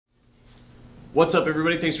What's up,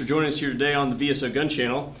 everybody? Thanks for joining us here today on the VSO Gun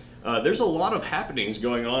Channel. There's a lot of happenings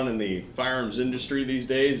going on in the firearms industry these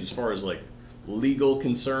days as far as like legal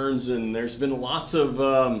concerns, and there's been lots of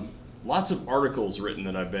articles written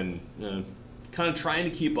that I've been kind of trying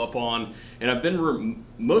to keep up on, and I've been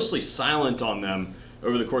mostly silent on them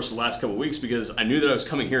over the course of the last couple of weeks because I knew that I was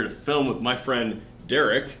coming here to film with my friend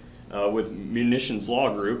Derek with Munitions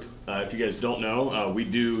Law Group. If you guys don't know, we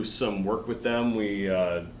do some work with them.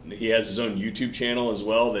 He has his own YouTube channel as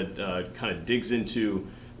well that kind of digs into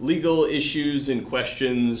legal issues and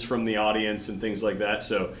questions from the audience and things like that.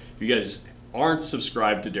 So if you guys aren't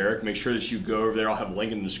subscribed to Derek, make sure that you go over there. I'll have a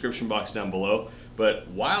link in the description box down below. But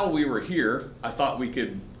while we were here, I thought we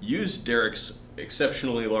could use Derek's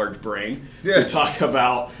exceptionally large brain to talk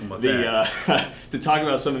about to talk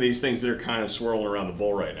about some of these things that are kind of swirling around the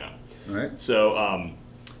bowl right now. All right. So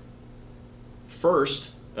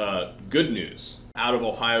first, good news out of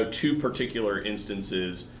Ohio. Two particular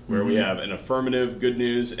instances where we have an affirmative good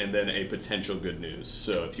news and then a potential good news.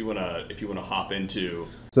 So if you wanna hop into.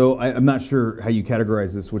 So I'm not sure how you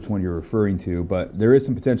categorize this, which one you're referring to, but there is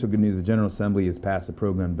some potential good news. The General Assembly has passed a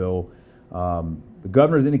pro-gun bill. The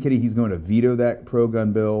governor has indicated he's going to veto that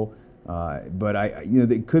pro-gun bill, but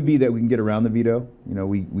it could be that we can get around the veto.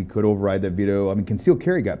 We could override that veto. I mean, concealed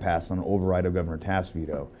carry got passed on an override of Governor Taft's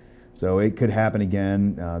veto, so it could happen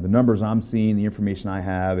again. The numbers I'm seeing, the information I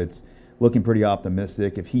have, it's looking pretty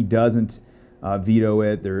optimistic. If he doesn't veto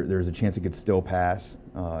it, there's a chance it could still pass.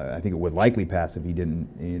 I think it would likely pass if he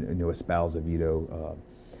didn't espouse a veto.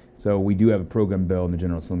 So we do have a pro-gun bill in the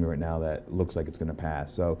General Assembly right now that looks like it's going to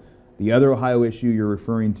pass. So the other Ohio issue you're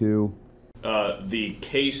referring to? The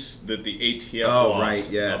case that the ATF lost. Oh, right,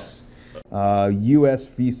 yes. U.S.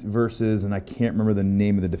 versus, and I can't remember the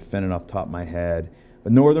name of the defendant off the top of my head,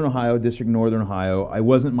 but Northern Ohio, District Northern Ohio. It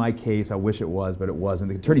wasn't my case. I wish it was, but it wasn't.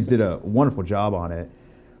 The attorneys did a wonderful job on it.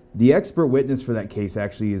 The expert witness for that case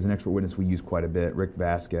actually is an expert witness we use quite a bit. Rick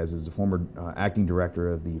Vasquez is the former acting director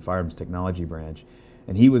of the Firearms Technology Branch,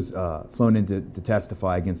 and he was flown in to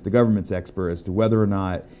testify against the government's expert as to whether or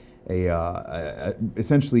not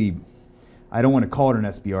essentially, I don't want to call it an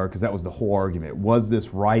SBR because that was the whole argument. Was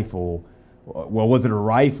this rifle, well, was it a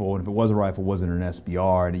rifle? And if it was a rifle, was it an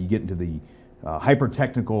SBR? And you get into the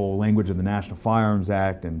hyper-technical language of the National Firearms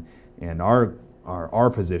Act and our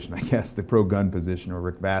position, I guess, the pro-gun position, or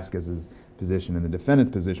Rick Vasquez's position, and the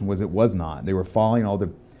defendant's position was it was not. They were following all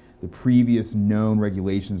the previous known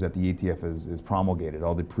regulations that the ATF has promulgated,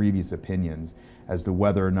 all the previous opinions as to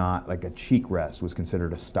whether or not like a cheek rest was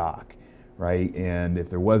considered a stock, right? And if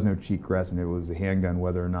there was no cheek rest and it was a handgun,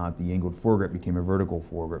 whether or not the angled foregrip became a vertical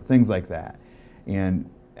foregrip, things like that. And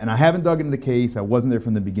I haven't dug into the case. I wasn't there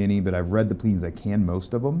from the beginning, but I've read the pleadings. I can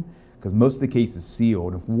most of them because most of the case is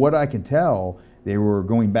sealed. And from what I can tell, they were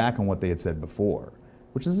going back on what they had said before,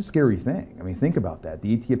 which is a scary thing. I mean, think about that.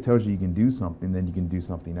 The ATF tells you can do something, then you can do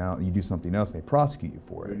something else. You do something else, and they prosecute you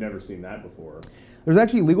for it. We've never seen that before. There's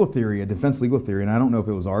actually legal theory, a defense legal theory, and I don't know if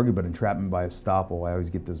it was argued, but entrapment by estoppel. I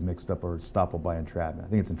always get those mixed up, or estoppel by entrapment.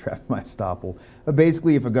 I think it's entrapment by estoppel. But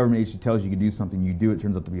basically, if a government agency tells you can do something, you do it.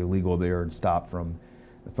 Turns out to be illegal. They are stopped from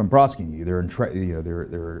prosecuting you.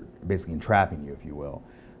 They're basically entrapping you, if you will.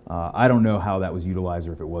 I don't know how that was utilized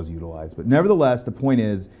or if it was utilized, but nevertheless, the point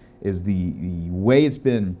is the way it's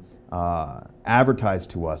been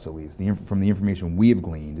advertised to us, at least from the information we have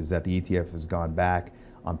gleaned, is that the ATF has gone back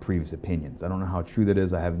on previous opinions. I don't know how true that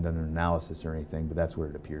is. I haven't done an analysis or anything, but that's what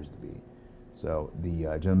it appears to be. So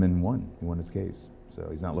the gentleman won. He won his case. So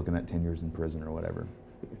he's not looking at 10 years in prison or whatever.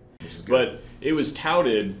 But it was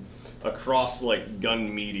touted across like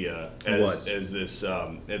gun media as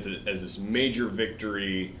this major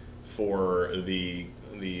victory for the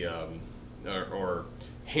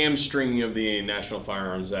hamstringing of the National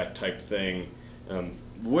Firearms Act type thing.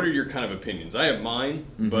 What are your kind of opinions? I have mine,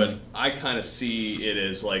 but I kind of see it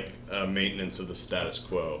as like a maintenance of the status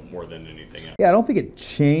quo more than anything else. Yeah, I don't think it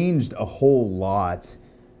changed a whole lot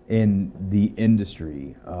in the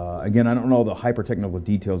industry. Again, I don't know the hyper-technical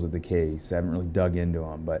details of the case. I haven't really dug into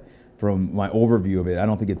them, but from my overview of it, I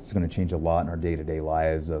don't think it's going to change a lot in our day-to-day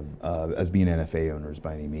lives as being NFA owners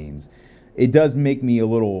by any means. It does make me a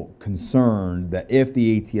little concerned that if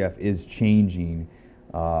the ATF is changing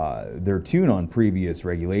their tune on previous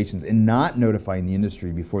regulations and not notifying the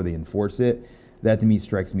industry before they enforce it, that to me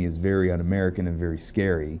strikes me as very un-American and very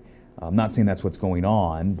scary. I'm not saying that's what's going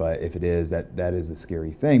on, but if it is, that is a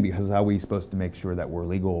scary thing, because how are we supposed to make sure that we're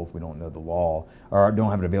legal if we don't know the law or don't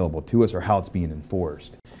have it available to us or how it's being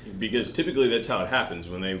enforced? Because typically that's how it happens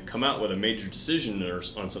when they come out with a major decision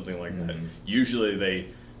on something like that. Usually they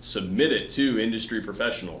submit it to industry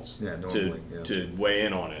professionals to weigh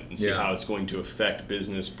in on it and see how it's going to affect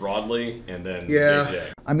business broadly and then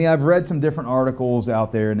day-to-day. I mean, I've read some different articles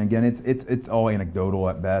out there, and again, it's all anecdotal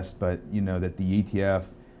at best, but you know that the ATF,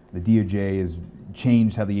 the DOJ has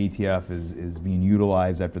changed how the ATF is being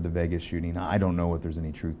utilized after the Vegas shooting. I don't know if there's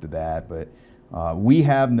any truth to that, but we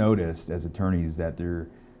have noticed as attorneys that there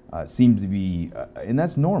seems to be, and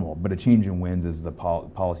that's normal, but a change in winds as the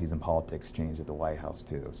policies and politics change at the White House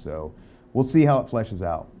too. So we'll see how it fleshes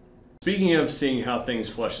out. Speaking of seeing how things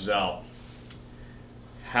fleshes out,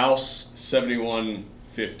 House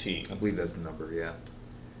 7115. I believe that's the number, yeah.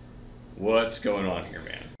 What's going on here,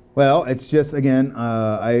 man? Well, it's just, again,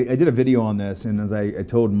 I did a video on this, and as I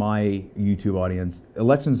told my YouTube audience,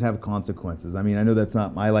 elections have consequences. I mean, I know that's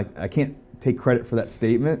not I can't take credit for that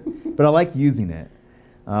statement, but I like using it.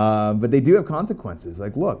 But they do have consequences.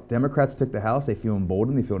 Like, look, Democrats took the House. They feel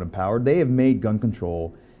emboldened. They feel empowered. They have made gun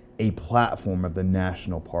control a platform of the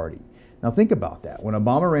national party. Now, think about that. When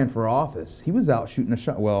Obama ran for office, he was out shooting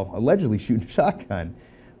allegedly shooting a shotgun,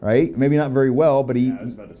 right? Maybe not very well, but I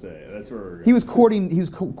was about to say, that's where we're going. He was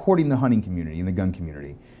courting the hunting community and the gun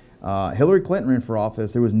community. Hillary Clinton ran for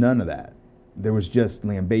office. There was none of that. There was just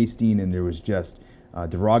lambasting, and there was just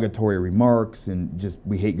derogatory remarks, and just,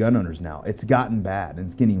 we hate gun owners now. It's gotten bad, and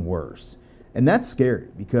it's getting worse. And that's scary,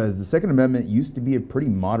 because the Second Amendment used to be a pretty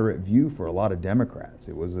moderate view for a lot of Democrats.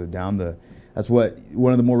 It was that's what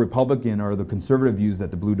one of the more Republican or the conservative views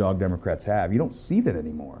that the Blue Dog Democrats have. You don't see that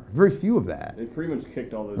anymore. Very few of that. They pretty much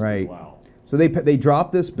kicked all those people out. So they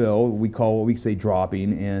dropped this bill. We say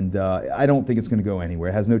dropping, and I don't think it's going to go anywhere.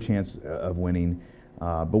 It has no chance of winning.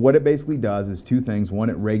 But what it basically does is two things. One,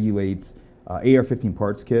 it regulates AR-15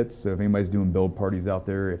 parts kits. So if anybody's doing build parties out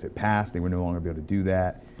there, if it passed, they would no longer be able to do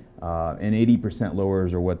that. And 80%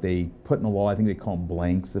 lowers are what they put in the law. I think they call them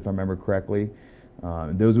blanks, if I remember correctly.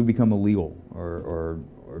 Those would become illegal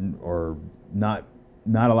or not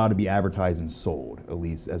allowed to be advertised and sold, at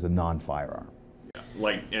least as a non-firearm.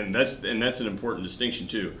 Yeah, and that's an important distinction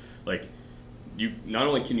too. Like, you not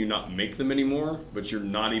only can you not make them anymore, but you're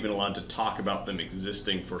not even allowed to talk about them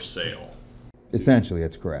existing for sale. Essentially,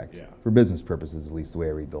 that's correct. Yeah. For business purposes, at least the way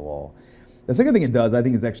I read the law. The second thing it does, I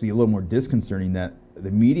think, is actually a little more disconcerting, that the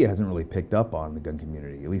media hasn't really picked up on the gun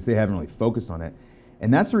community. At least they haven't really focused on it.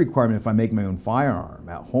 And that's the requirement. If I make my own firearm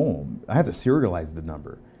at home, I have to serialize the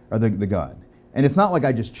number, or the gun. And it's not like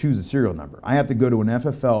I just choose a serial number. I have to go to an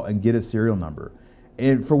FFL and get a serial number,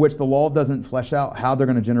 and for which the law doesn't flesh out how they're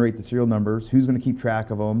going to generate the serial numbers, who's going to keep track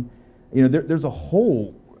of them. You know, there's a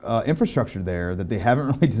whole infrastructure there that they haven't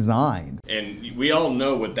really designed. And we all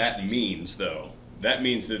know what that means, though. That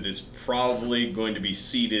means that it's probably going to be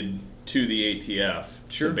ceded to the ATF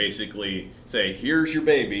to basically say, here's your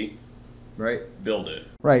baby, right? Build it.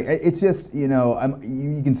 Right. It's just, you know,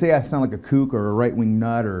 you can say I sound like a kook or a right-wing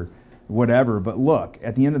nut or whatever, but look,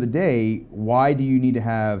 at the end of the day, why do you need to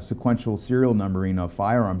have sequential serial numbering of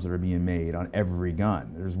firearms that are being made on every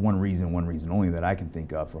gun? There's one reason only that I can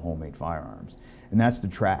think of for homemade firearms, and that's to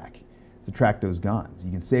track those guns.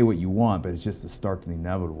 You can say what you want, but it's just the start to the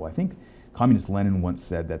inevitable. I think Communist Lenin once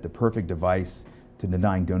said that the perfect device to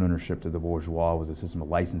denying gun ownership to the bourgeois was a system of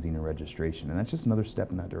licensing and registration, and that's just another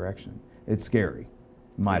step in that direction. It's scary,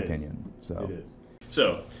 in my opinion. So it is.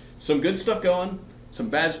 So, some good stuff going, some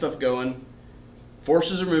bad stuff going.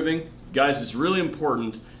 Forces are moving. Guys, it's really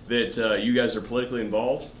important that you guys are politically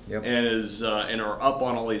involved and are up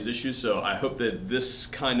on all these issues. So I hope that this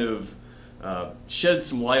kind of shed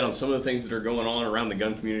some light on some of the things that are going on around the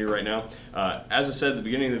gun community right now. As I said at the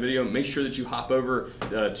beginning of the video, make sure that you hop over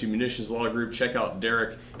to Munitions Law Group, check out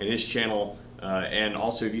Derek and his channel, and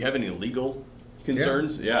also if you have any legal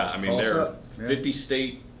concerns, I mean, there are 50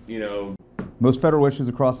 state, you know. Most federal issues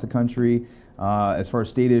across the country. As far as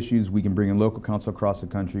state issues, we can bring in local counsel across the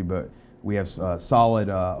country, but we have solid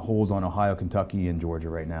holds on Ohio, Kentucky, and Georgia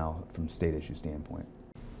right now from state issue standpoint.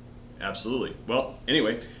 Absolutely. Well,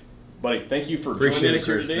 anyway, buddy, thank you for joining us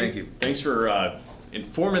here today. Thank you. Thanks for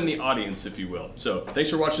informing the audience, if you will. So thanks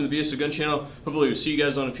for watching the VSO Gun Channel. Hopefully we'll see you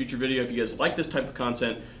guys on a future video. If you guys like this type of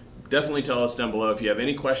content, definitely tell us down below. If you have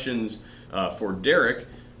any questions for Derek,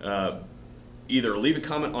 either leave a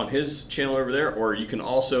comment on his channel over there, or you can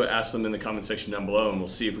also ask them in the comment section down below, and we'll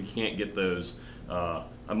see if we can't get those.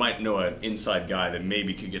 I might know an inside guy that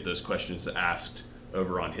maybe could get those questions asked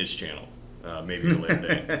over on his channel, maybe at a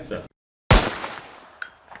later date. So.